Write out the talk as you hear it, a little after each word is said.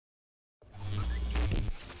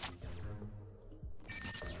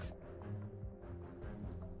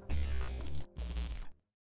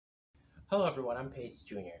Hello everyone, I'm Paige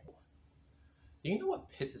Jr. Do you know what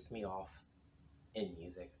pisses me off in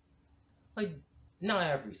music? Like, not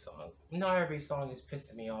every song is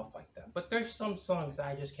pissing me off like that, but there's some songs that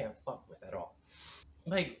I just can't fuck with at all.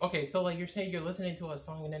 Like, okay, so like you're saying you're listening to a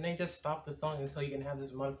song and then they just stop the song until you can have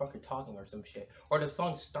this motherfucker talking or some shit. Or the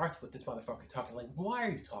song starts with this motherfucker talking. Like, why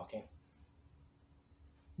are you talking?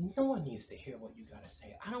 No one needs to hear what you gotta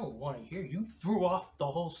say. I don't want to hear you threw off the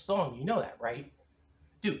whole song. You know that, right?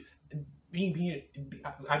 Dude,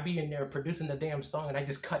 I'd be in there producing the damn song and I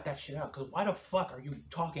just cut that shit out. Because why the fuck are you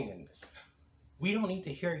talking in this? We don't need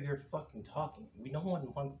to hear your fucking talking. No one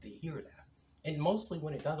wants to hear that. And mostly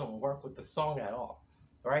when it doesn't work with the song at all.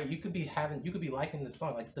 Right? You could be liking the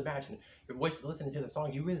song. Like, just imagine you're listening to the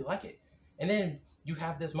song, you really like it. And then you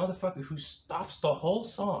have this motherfucker who stops the whole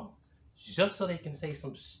song just so they can say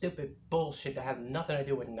some stupid bullshit that has nothing to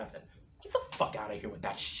do with nothing. Get the fuck out of here with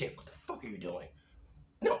that shit. What the fuck are you doing?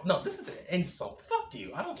 No, this is an insult. Fuck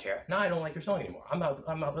you. I don't care. Now I don't like your song anymore. I'm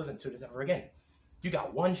not listening to this ever again. You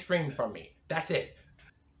got one stream from me. That's it.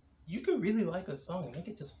 You could really like a song and they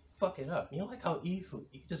could just fuck it up. You know, like how easily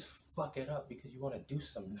you could just fuck it up because you want to do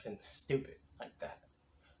something stupid like that.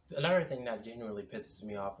 Another thing that genuinely pisses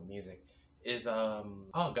me off in music is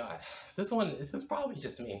oh god. This is probably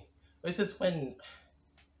just me. It's just when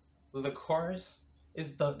the chorus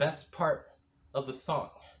is the best part of the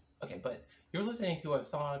song. Okay, but you're listening to a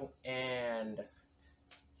song and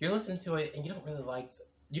you're listening to it and you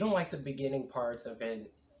don't like the beginning parts of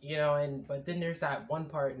it, you know, but then there's that one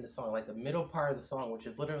part in the song, like the middle part of the song, which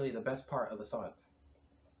is literally the best part of the song.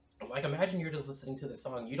 Like, imagine you're just listening to the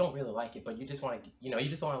song, you don't really like it, but you just want to, you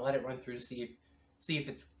just want to let it run through to see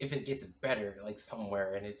if it gets better, like,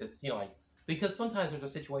 somewhere, and it just, like, because sometimes there's a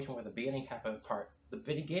situation where the beginning half of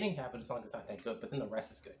the song is not that good, but then the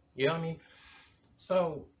rest is good. You know what I mean?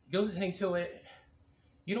 So you're listening to it,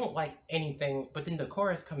 you don't like anything, but then the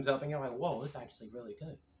chorus comes up and you're like, whoa, this is actually really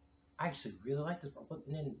good. I actually really like this part.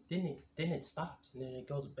 And then it stops and then it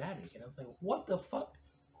goes bad again. I was like, what the fuck?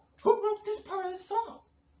 Who wrote this part of the song?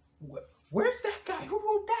 Where's that guy? Who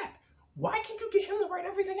wrote that? Why can't you get him to write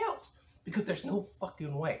everything else? Because there's no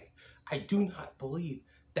fucking way. I do not believe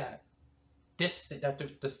that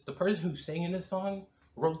the person who's singing this song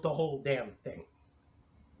wrote the whole damn thing.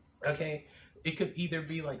 Okay? It could either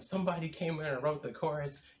be like somebody came in and wrote the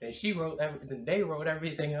chorus and then they wrote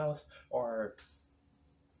everything else, or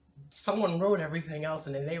someone wrote everything else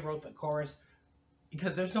and then they wrote the chorus,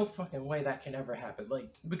 because there's no fucking way that can ever happen.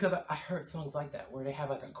 Like, because I heard songs like that where they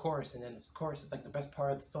have like a chorus and then this chorus is like the best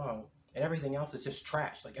part of the song and everything else is just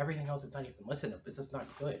trash. Like, everything else is not even listenable. It's just not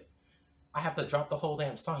good. I have to drop the whole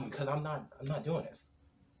damn song because I'm not doing this.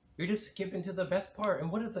 You're just skipping to the best part.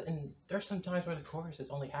 And there's some times where the chorus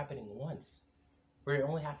is only happening once. Where it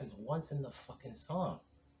only happens once in the fucking song.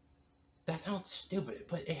 That sounds stupid,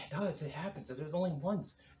 but it does. It happens. There's only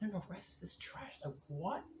once. And the rest is just trash. Like,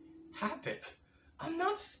 what happened? I'm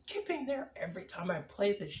not skipping there every time I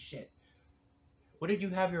play this shit. What if you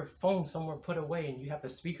have your phone somewhere put away and you have the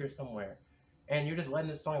speaker somewhere and you're just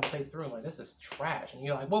letting this song play through and like, this is trash. And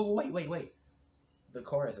you're like, whoa, wait. The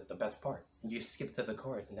chorus is the best part. And you skip to the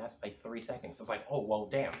chorus and that's like 3 seconds. It's like, oh, well,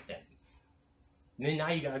 damn, then. And then now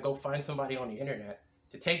you gotta go find somebody on the internet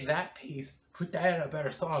to take that piece, put that in a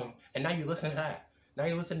better song, and now you listen to that. Now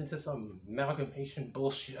you're listening to some amalgamation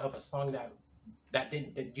bullshit of a song that you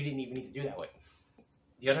didn't even need to do that way.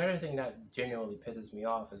 The other thing that genuinely pisses me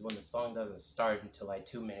off is when the song doesn't start until like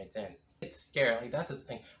 2 minutes in. I get scared. Like, that's the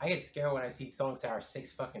thing. I get scared when I see songs that are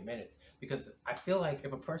 6 fucking minutes, because I feel like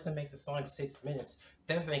if a person makes a song 6 minutes,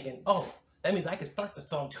 they're thinking, oh, that means I can start the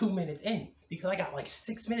song 2 minutes in because I got like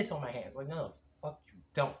 6 minutes on my hands. Like, no, fuck you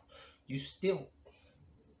don't. You still...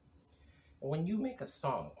 When you make a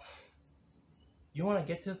song, you want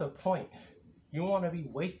to get to the point. You want to be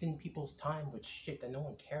wasting people's time with shit that no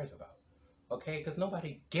one cares about. Okay? Because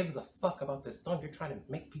nobody gives a fuck about this song. You're trying to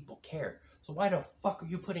make people care. So why the fuck are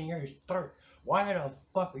you putting your start? Why the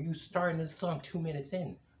fuck are you starting this song 2 minutes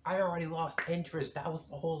in? I already lost interest. That was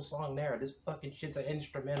the whole song there. This fucking shit's an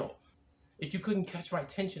instrumental. If you couldn't catch my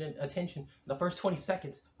attention in the first 20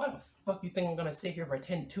 seconds, why the fuck you think I'm gonna sit here for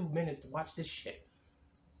 2 minutes to watch this shit?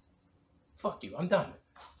 Fuck you, I'm done.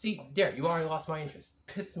 See, there, you already lost my interest.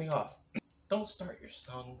 Pissed me off. Don't start your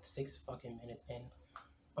song 6 fucking minutes in.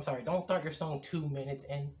 I'm sorry, don't start your song 2 minutes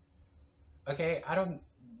in. Okay,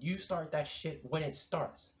 you start that shit when it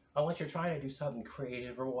starts. Unless you're trying to do something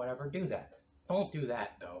creative or whatever, do that. Don't do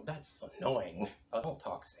that, though. That's annoying. Don't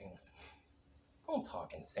talk, sing. Don't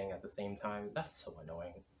talk and sing at the same time. That's so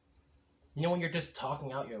annoying. You know when you're just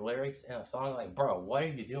talking out your lyrics in a song, like, bro, what are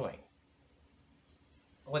you doing?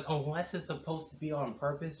 Like, unless it's supposed to be on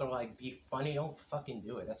purpose or, like, be funny, don't fucking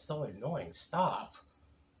do it. That's so annoying. Stop.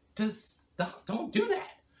 Just stop. Don't do that.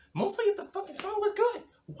 Mostly if the fucking song was good.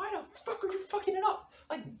 Why the fuck are you fucking it up?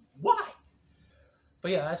 Like, why?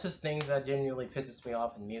 But yeah, that's just things that genuinely pisses me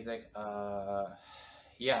off in music.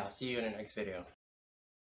 Yeah, see you in the next video.